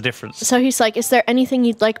pasties. There's a difference. So he's like, is there anything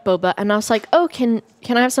you'd like, Boba? And I was like, oh, can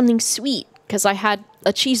I have something sweet? Because I had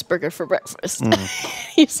a cheeseburger for breakfast.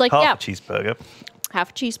 He's like, Half yeah. a cheeseburger. Half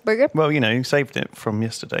a cheeseburger. Well, you saved it from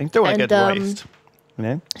yesterday. Don't want to get waste.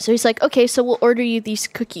 So he's like, okay, so we'll order you these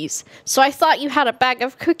cookies. So I thought you had a bag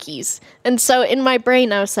of cookies. And so in my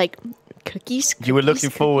brain, I was like, cookies? You were looking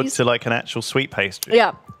forward cookies? to like an actual sweet pastry.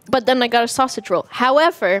 Yeah. But then I got a sausage roll.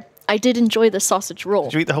 However, I did enjoy the sausage roll.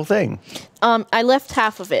 Did you eat the whole thing? I left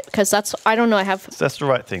half of it because I don't know, That's the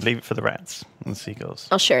right thing. Leave it for the rats and the seagulls.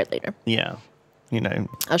 I'll share it later. Yeah.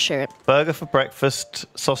 I'll share it. Burger for breakfast,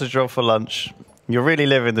 sausage roll for lunch. You're really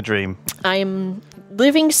living the dream. I'm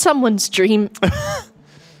living someone's dream.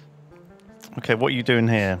 Okay, what are you doing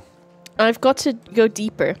here? I've got to go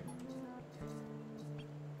deeper.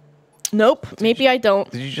 Nope, maybe I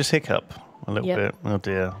don't. Did you just hiccup a little bit? Oh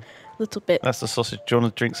dear. Little bit. That's the sausage. Do you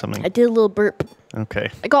want to drink something? I did a little burp.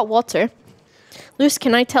 Okay. I got water. Lewis,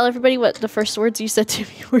 can I tell everybody what the first words you said to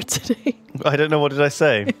me were today? I don't know. What did I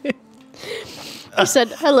say? You said,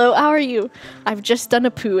 hello, how are you? I've just done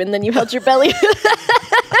a poo, and then you held your belly. Is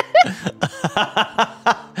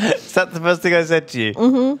that the first thing I said to you?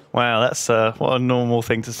 Mm-hmm. Wow, that's what a normal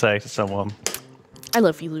thing to say to someone. I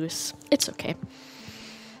love you, Lewis. It's okay.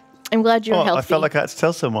 I'm glad you're healthy. I felt like I had to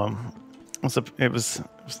tell someone. It was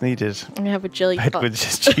needed. I'm going to have a jelly pop. Edward,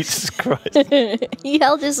 just Jesus Christ. He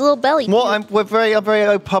held his little belly. Well, I'm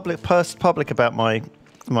very public about my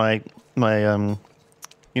very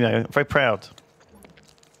proud.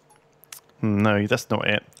 No, that's not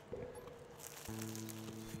it.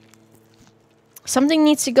 Something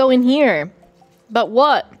needs to go in here. But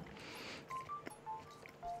what?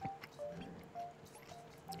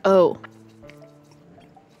 Oh.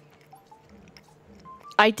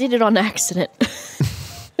 I did it on accident.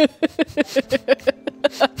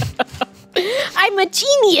 I'm a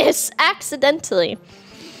genius! Accidentally.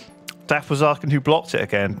 Daff was asking who blocked it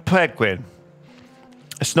again. Penguin.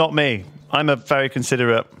 It's not me. I'm a very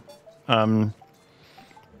considerate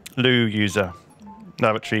loo user.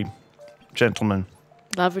 Lavatory gentleman.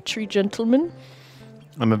 Lavatory gentleman?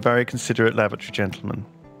 I'm a very considerate lavatory gentleman.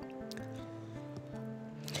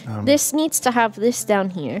 This needs to have this down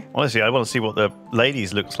here. Honestly, I want to see what the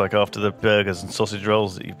ladies looks like after the burgers and sausage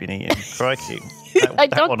rolls that you've been eating. Crikey. I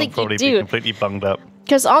that don't one think will probably you be do. completely bunged up.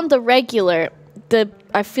 Because on the regular,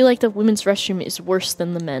 I feel like the women's restroom is worse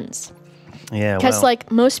than the men's. Yeah, Because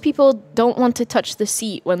like most people don't want to touch the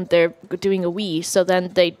seat when they're doing a wee, so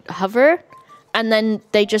then they hover, and then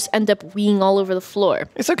they just end up weeing all over the floor.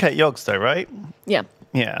 It's okay at Yogs though, right? Yeah,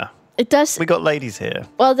 Yeah. it does. We got ladies here.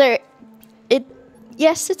 Well,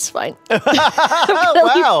 yes, it's fine.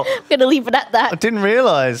 Wow. I'm gonna leave it at I that. didn't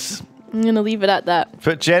realise. I'm gonna leave it at that.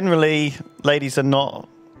 But generally, ladies are not...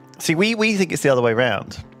 See, we think it's the other way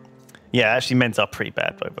around. Yeah, actually, men's are pretty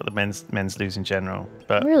bad, but the men's lose in general.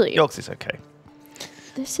 But Really? Yogs is okay.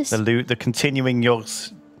 This is The continuing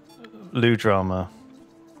Yogs loo drama.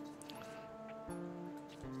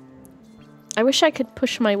 I wish I could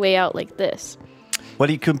push my way out like this.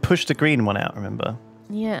 Well, you can push the green one out, remember?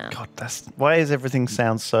 Yeah. God, why does everything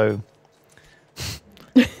sound so...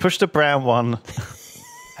 Push the brown one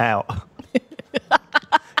out.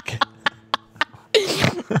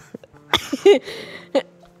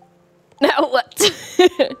 Now what?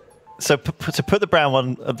 So to put the brown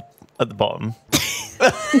one at the bottom.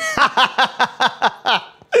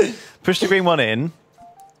 Push the green one in.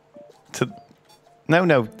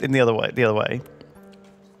 No, in the other way.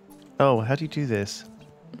 Oh, how do you do this?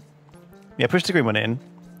 Yeah, push the green one in.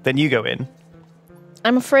 Then you go in.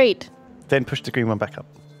 I'm afraid. Then push the green one back up.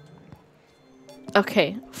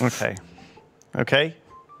 Okay. Okay?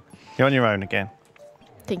 You're on your own again.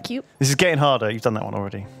 Thank you. This is getting harder. You've done that one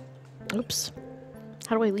already. Oops.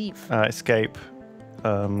 How do I leave? Escape.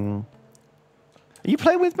 Are you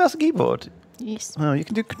playing with mouse and keyboard? Yes. Oh, you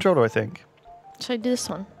can do controller, I think. Should I do this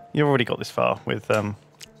one? You've already got this far with...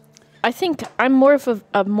 I think I'm more of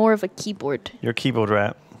a keyboard. You're a keyboard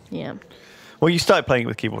rat. Yeah. Well, you started playing it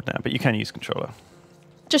with keyboard now, but you can use controller.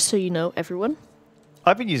 Just so you know, everyone.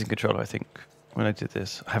 I've been using controller, I think, when I did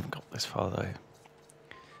this. I haven't got this far, though.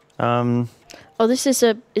 Oh, is this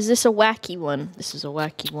a wacky one? This is a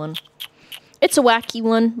wacky one. It's a wacky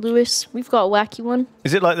one, Lewis. We've got a wacky one.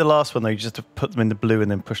 Is it like the last one, though? You just have to put them in the blue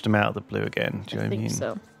and then push them out of the blue again? Do you know what I mean? I think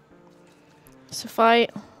so. So if I...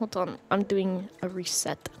 Hold on. I'm doing a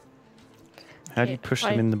reset. How do you push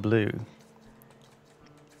them in the blue?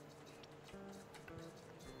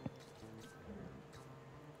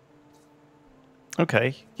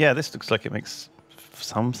 Okay. Yeah, this looks like it makes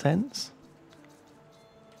some sense.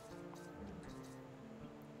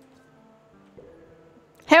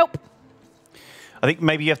 Help! I think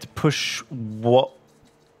maybe you have to push what...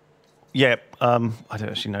 Yeah, I don't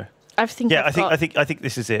actually know. I think I think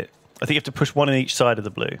this is it. I think you have to push one on each side of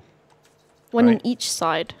the blue. One right? on each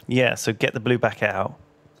side. Yeah, so get the blue back out.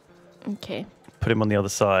 Okay. Put him on the other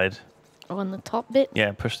side. Oh, on the top bit?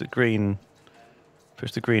 Yeah, push the green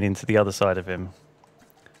into the other side of him.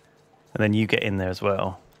 And then you get in there as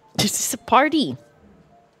well. This is a party.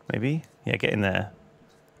 Maybe? Yeah, get in there.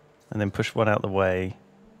 And then push one out the way.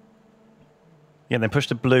 Yeah, then push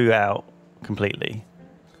the blue out completely.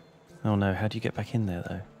 Oh no, how do you get back in there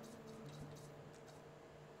though?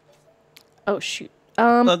 Oh shoot.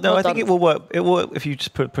 No, I think it will work. It will work if you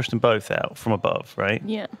just push them both out from above, right?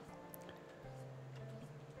 Yeah.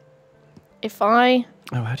 If I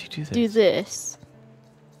Oh, how do you do this? do this.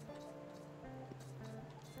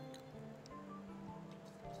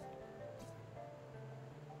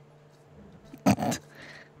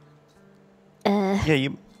 Yeah,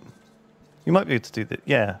 you might be able to do that.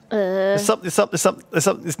 Yeah. There's something.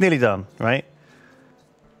 It's nearly done, right?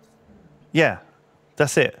 Yeah,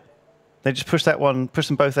 that's it. They just push that one, push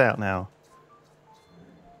them both out now,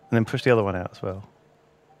 and then push the other one out as well.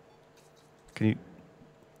 Can you?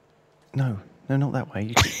 No, not that way.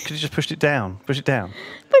 You could have just pushed it down. Push it down.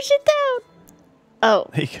 Push it down. Oh.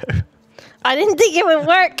 There you go. I didn't think it would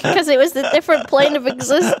work because it was a different plane of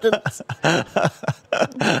existence.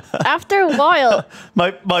 After a while.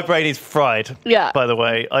 My brain is fried. Yeah. By the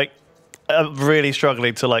way, I'm really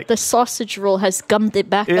struggling to like. The sausage roll has gummed it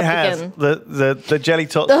back up again. The jelly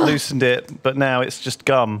tot loosened it, but now it's just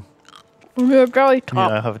gum. Your jelly tot.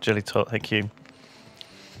 Yeah, I have a jelly tot. Thank you.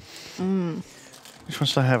 Which one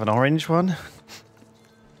should I have? An orange one?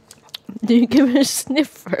 Do you give it a sniff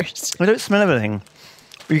first? I don't smell anything.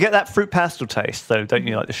 You get that fruit pastel taste, though, don't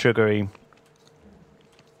you? Like the sugary.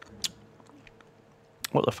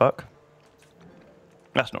 What the fuck?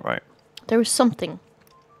 That's not right. There was something.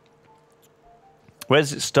 Where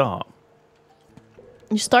does it start?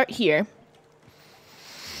 You start here.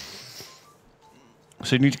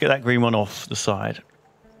 So you need to get that green one off the side.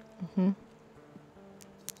 Mm-hmm.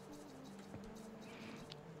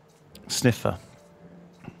 Sniffer.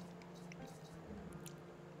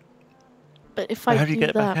 But if I How do you get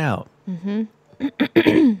it back out?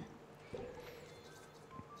 Mm-hmm.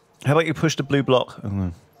 How about you push the blue block?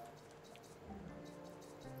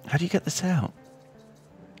 How do you get this out?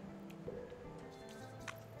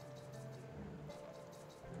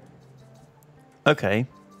 Okay.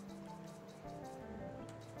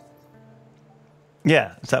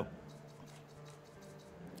 Yeah, does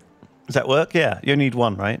that work? Yeah, you only need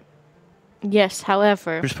one, right? Yes,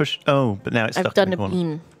 however, Just push. Oh, but now it's stuck I've done in a the corner.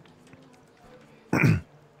 bean.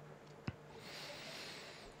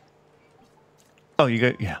 Oh, you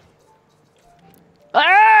go. Yeah.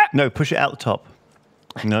 Ah! No, push it out the top.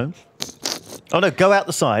 No. Oh no, go out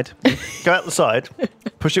the side. Go out the side.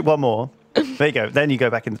 Push it one more. There you go. Then you go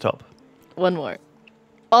back in the top. One more.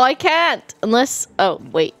 Oh, I can't unless. Oh,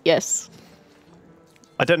 wait. Yes,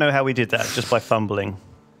 I don't know how we did that, just by fumbling.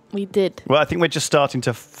 we did. Well, I think we're just starting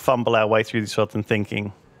to fumble our way through this rather than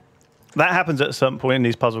thinking. That happens at a certain point in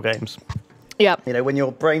these puzzle games. Yeah. You know, when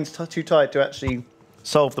your brain's too tired to actually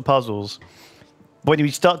solve the puzzles. When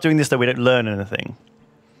we start doing this, though, we don't learn anything.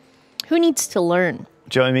 Who needs to learn?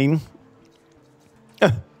 Do you know what I mean?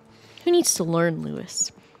 Who needs to learn,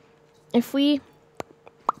 Lewis? If we.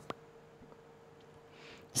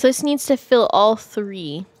 So this needs to fill all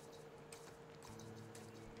three.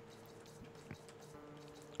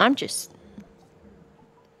 I'm just.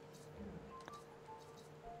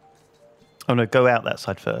 Oh no, go out that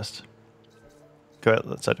side first. Go out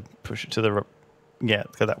that side and push it to the... Yeah,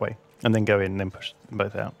 go that way. And then go in and then push them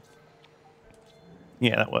both out.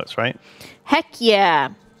 Yeah, that works, right? Heck yeah.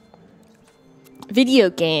 Video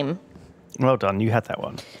game. Well done, you had that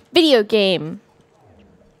one. Video game.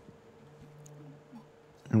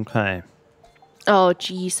 Okay. Oh,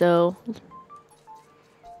 geez, oh.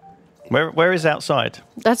 Where is outside?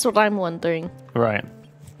 That's what I'm wondering. Right.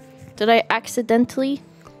 Did I accidentally?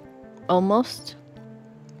 Almost.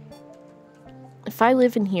 If I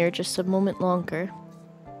live in here just a moment longer.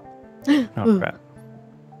 Oh, crap.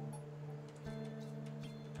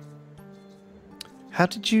 How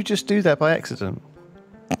did you just do that by accident?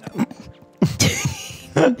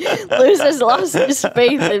 Lewis has lost his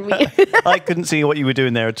faith in me. I couldn't see what you were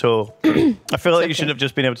doing there at all. I feel like you should have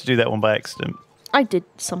just been able to do that one by accident. I did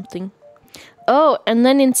something. Oh, and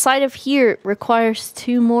then inside of here requires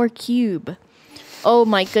 2 more cube. Oh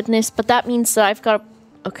my goodness, but that means that I've got...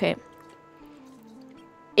 Okay.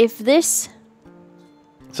 If this...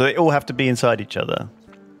 So they all have to be inside each other.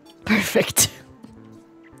 Perfect.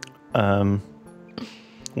 Well,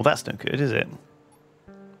 that's no good, is it?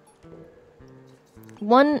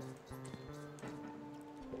 One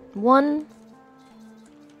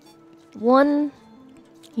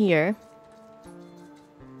here.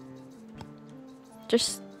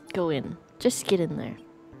 Just go in. Just get in there.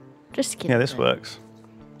 Just get in Yeah, there. this works.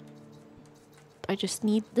 I just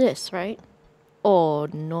need this, right? Oh,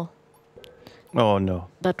 no. Oh, no.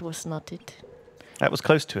 That was not it. That was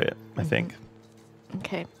close to it, I think.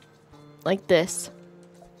 Okay. Like this.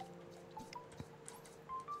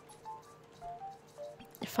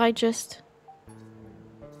 If I just...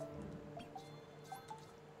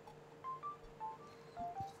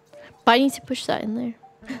 But I need to push that in there.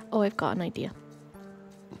 Oh, I've got an idea.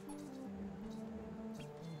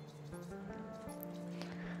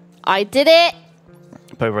 I did it!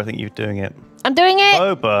 Boba, I think you're doing it. I'm doing it!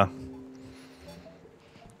 Boba!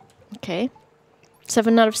 Okay.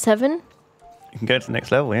 7 out of 7. You can go to the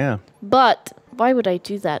next level, yeah. But why would I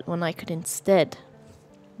do that when I could instead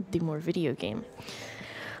do more video game?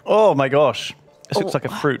 Oh my gosh. This looks like a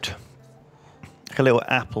fruit. Like a little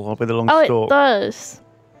apple with a long Oh, stalk. it does.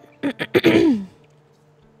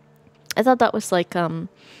 I thought that was like a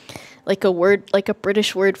word, like a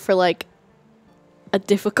British word for like a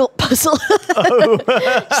difficult puzzle.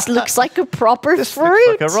 This looks like a proper This fruit.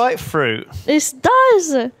 looks like a right fruit. This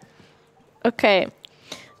does. Okay.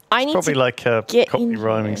 I need Probably to like a get Cockney in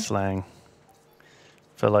rhyming here. slang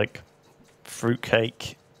for like fruit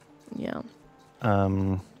cake. Yeah.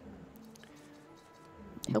 Um,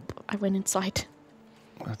 Nope. I went inside.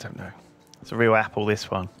 I don't know. It's a real apple, this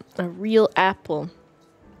one. A real apple.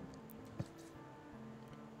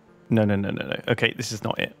 No. Okay, this is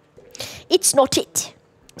not it. It's not it.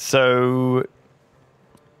 So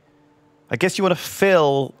I guess you want to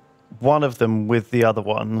fill one of them with the other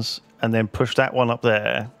ones and then push that one up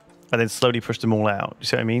there and then slowly push them all out. You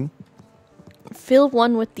see what I mean? Fill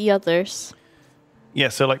one with the others. Yeah,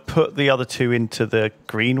 so like put the other 2 into the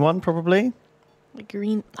green one probably. The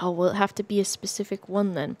green... Oh, will it have to be a specific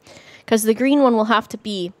one then? Because the green one will have to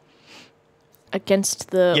be against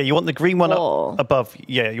the... Yeah, you want the green one wall. up above.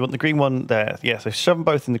 Yeah, you want the green one there. Yeah, so shove them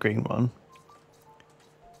both in the green one.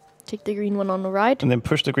 Take the green one on the right. And then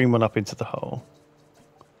push the green one up into the hole.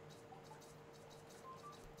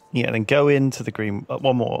 Yeah, then go into the green...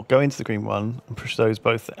 one more. Go into the green one and push those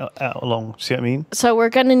both out along. See what I mean? So we're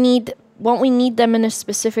going to need... Won't we need them in a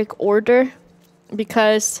specific order?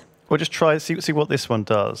 Because... Or just try see what this one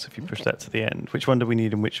does if you push that to the end. Which one do we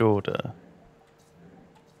need in which order?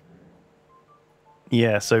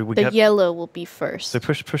 Yeah, so we the have... yellow will be first. So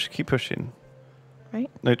push, keep pushing. Right?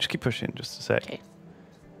 No, just keep pushing, just a sec. Okay.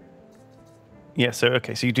 Yeah, so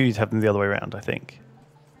you do need to have them the other way around, I think.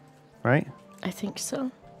 Right? I think so.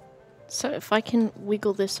 So if I can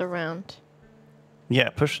wiggle this around. Yeah,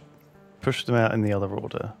 push them out in the other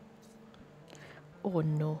order. Oh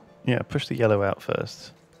no. Yeah, push the yellow out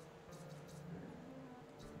first.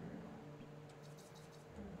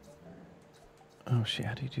 Oh shit,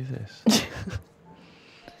 how do you do this?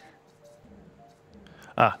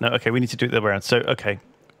 No, okay, we need to do it the other way around. So, okay,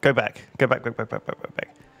 go back.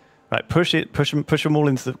 Right, push them all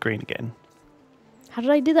into the green again. How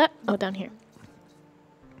did I do that? Oh, down here.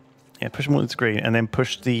 Yeah, push them all into green, and then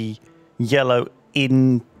push the yellow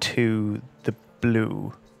into the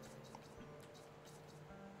blue.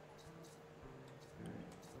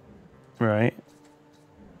 Right.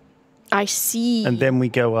 I see. And then we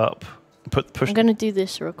go up. Push. I'm going to do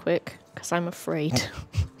this real quick, because I'm afraid.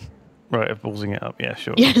 Right, of ballsing it up. Yeah,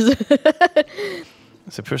 sure. Yes.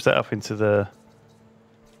 So push that up into the...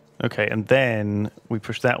 Okay, and then we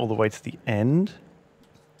push that all the way to the end.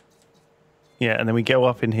 Yeah, and then we go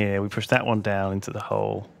up in here. We push that one down into the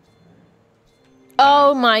hole.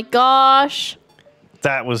 Oh my gosh.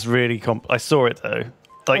 That was really... I saw it, though.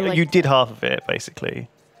 Like you did half of it, basically.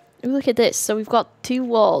 Ooh, look at this. So we've got 2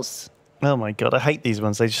 walls. Oh my god, I hate these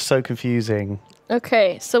ones. They're just so confusing.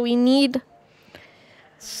 Okay, so we need...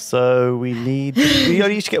 We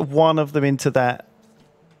only need to get one of them into that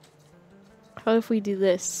How if we do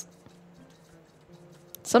this?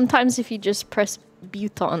 Sometimes if you just press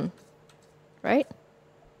button, right?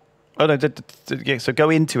 Oh no, yeah, so go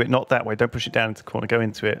into it, not that way. Don't push it down into the corner. Go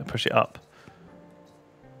into it and push it up.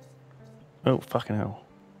 Oh, fucking hell.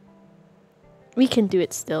 We can do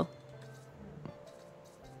it still.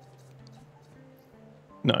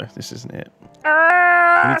 No, this isn't it.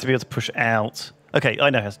 You need to be able to push out. Okay, I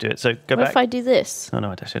know how to do it, so go back. What if I do this? Oh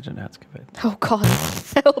no, I don't know how to go back. Oh god,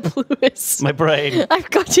 help, Lewis. My brain. I've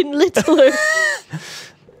gotten littler.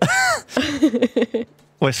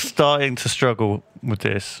 We're starting to struggle with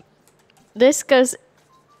this. This goes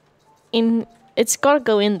in... It's got to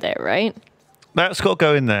go in there, right? That's got to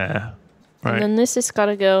go in there. Right. And then this has got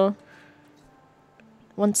to go...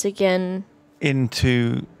 Once again...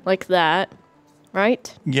 Into... Like that.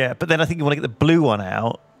 Right? Yeah, but then I think you want to get the blue one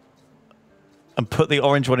out and put the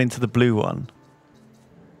orange one into the blue one.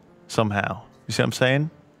 Somehow. You see what I'm saying?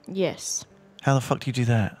 Yes. How the fuck do you do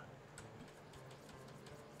that?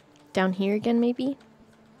 Down here again, maybe?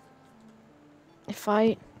 If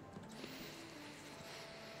I...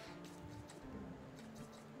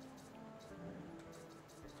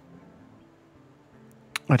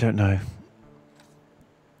 I don't know.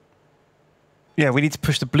 Yeah, we need to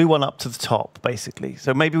push the blue one up to the top, basically.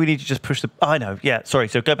 So maybe we need to just push the... Oh, I know, yeah, sorry.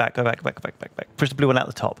 So go back. Push the blue one out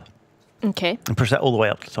the top. Okay. And push that all the way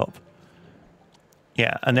up to the top.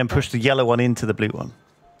 Yeah, and then push the yellow one into the blue one.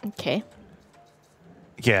 Okay.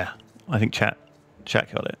 Yeah, I think chat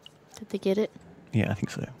got it. Did they get it? Yeah, I think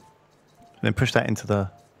so. And then push that into the...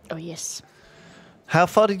 Oh, yes. How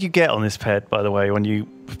far did you get on this ped, by the way, when you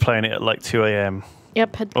were playing it at like 2 a.m.?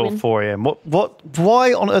 Yep, had Or 4 a.m.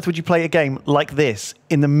 Why on earth would you play a game like this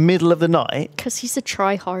in the middle of the night? Because he's a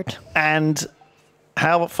tryhard. And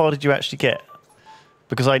how far did you actually get?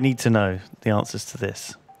 Because I need to know the answers to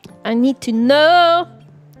this. I need to know.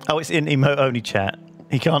 Oh, it's in emote only chat.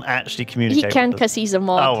 He can't actually He communicate. can because he's a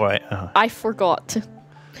mod. Oh, right. Oh. I forgot.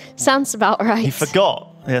 Sounds about right. He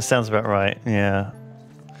forgot. Yeah, sounds about right. Yeah.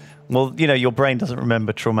 Well, you know, your brain doesn't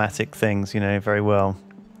remember traumatic things, you know, very well.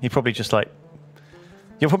 You probably just like...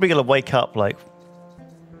 You're probably going to wake up like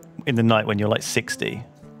in the night when you're like 60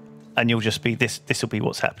 and you'll just be this will be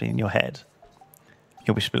what's happening in your head.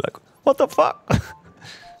 You'll just be like, what the fuck?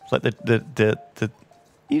 It's like the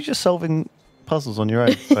you're just solving puzzles on your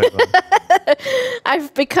own.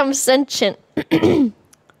 I've become sentient.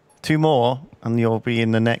 2 more and you'll be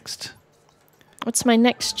in the next What's my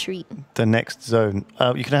next treat? the next zone.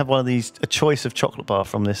 You can have one of these, a choice of chocolate bar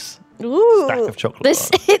from this Ooh, stack of chocolate this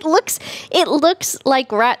bars. it looks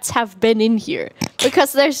like rats have been in here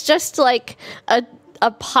because there's just like a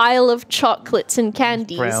pile of chocolates and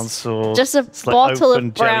candies. Brown sauce. Just a It's like bottle open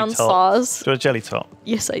of brown jelly top. sauce. Do you want a jelly top?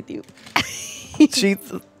 Yes, I do. See,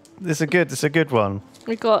 this is a good one.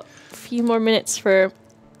 We got a few more minutes for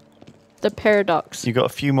the paradox. You got a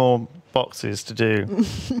few more boxes to do.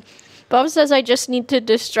 Bob says I just need to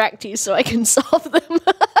distract you so I can solve them.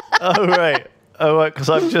 Oh right, because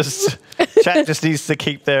I'm just chat just needs to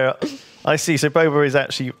keep their. I see. So Boba is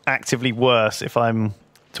actually actively worse if I'm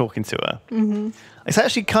talking to her. Mm-hmm. It's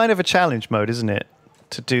actually kind of a challenge mode, isn't it,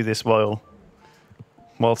 to do this while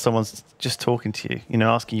someone's just talking to you, you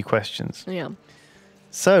know, asking you questions. Yeah.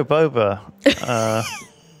 So Boba,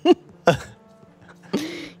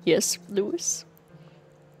 Yes, Lewis.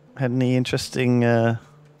 had any interesting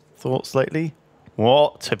thoughts lately?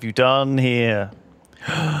 What have you done here?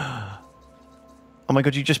 Oh my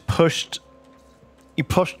god! You just pushed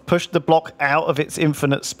the block out of its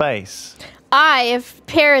infinite space. I have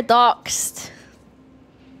paradoxed.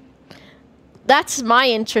 That's my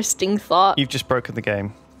interesting thought. You've just broken the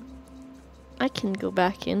game. I can go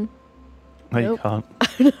back in. No, Nope.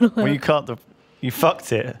 you can't. Well, you can't. You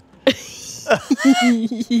fucked it.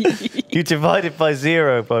 You divided by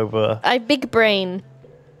 0, Boba. I big brain.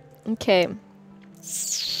 Okay.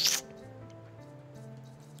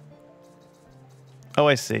 Oh,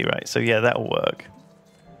 I see. Right. So yeah, that'll work.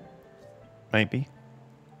 Maybe.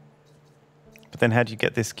 But then, how do you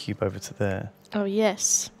get this cube over to there? Oh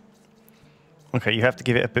yes. Okay, you have to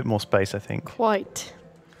give it a bit more space, I think. Quite.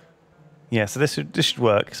 Yeah. So this should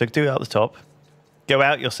work. So do it out the top. Go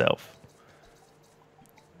out yourself.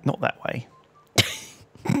 Not that way.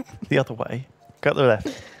 The other way. Go out the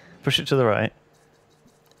left. Push it to the right.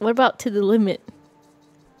 What about to the limit?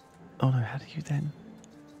 Oh no! How do you then?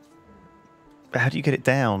 How do you get it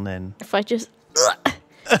down then? If I just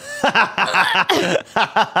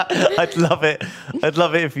I'd love it. I'd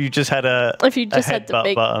love it if you just had a had to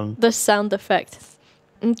make button. the sound effect.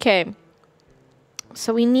 Okay.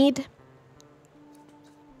 So we need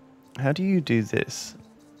How do you do this?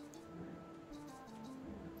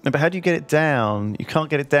 No, but how do you get it down? You can't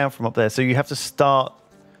get it down from up there. So you have to start.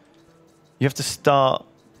 You have to start.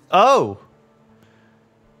 Oh!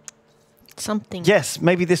 Something. Yes,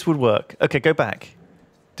 maybe this would work. Okay, go back.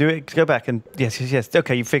 Do it. Go back and yes.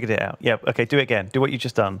 Okay, you figured it out. Yeah. Okay, do it again. Do what you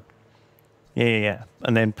just done. Yeah.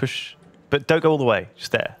 And then push, but don't go all the way.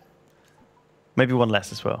 Just there. Maybe one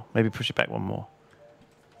less as well. Maybe push it back one more.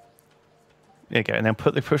 There you go. And then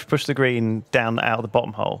push the green down out of the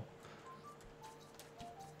bottom hole.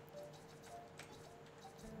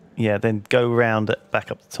 Yeah. Then go round it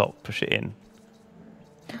back up the top. Push it in.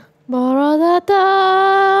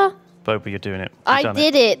 Ba-ra-da-da. Boba, you're doing it. I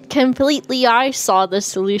did it completely. I saw the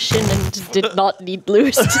solution and did not need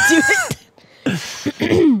Lewis to do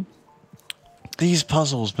it. These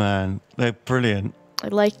puzzles, man, they're brilliant. I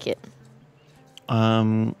like it.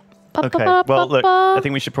 Okay, well, look, I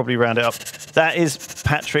think we should probably round it up. That is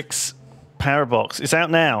Patrick's Parabox. It's out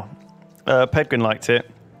now. Pedgrin liked it.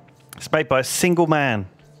 It's made by a single man.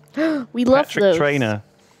 We love Patrick those. Trainer.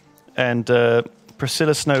 And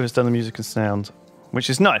Priscilla Snow has done the music and sound, which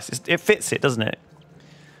is nice. It fits it, doesn't it?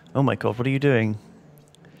 Oh my God, what are you doing?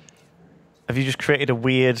 Have you just created a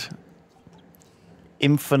weird,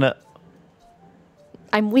 infinite...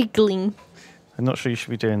 I'm wiggling. I'm not sure you should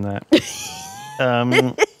be doing that.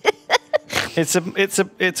 It's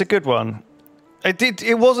a good one.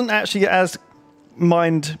 It wasn't actually as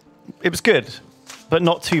mind. It was good, but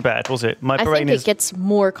not too bad, was it? I think it gets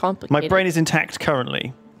more complicated. My brain is intact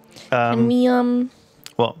currently. Can we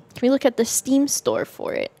What? Can we look at the Steam store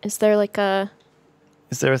for it? Is there like a?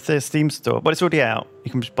 Is there a Steam store? But it's already out.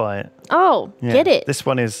 You can just buy it. Oh, Yeah. get it. This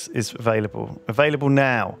one is available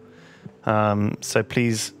now. So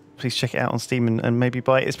please check it out on Steam and maybe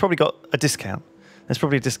buy it. It's probably got a discount. There's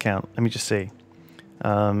probably a discount. Let me just see.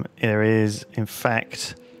 There is, in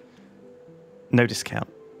fact, no discount.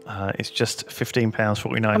 It's just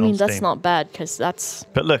 £15.49 I mean, on that's Steam. not bad because that's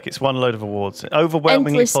But look, it's won a load of awards.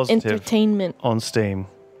 Overwhelmingly endless positive entertainment. on Steam.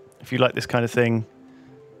 If you like this kind of thing,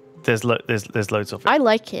 there's loads of it. I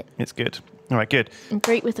like it. It's good. All right, good. I'm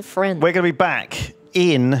great with a friend. We're going to be back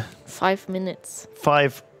in 5 minutes.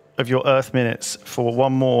 5 of your Earth minutes for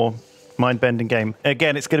one more mind-bending game.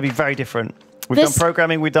 Again, it's going to be very different. We've done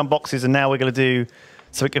programming, we've done boxes, and now we're going to do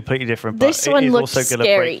something completely different. This but one it is looks also going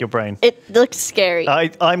to break your brain. It looks scary.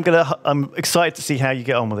 I'm excited to see how you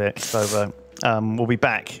get on with it. So we'll be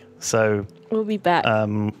back. So We'll be back.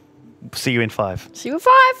 see you in 5. See you in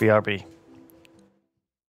 5. BRB.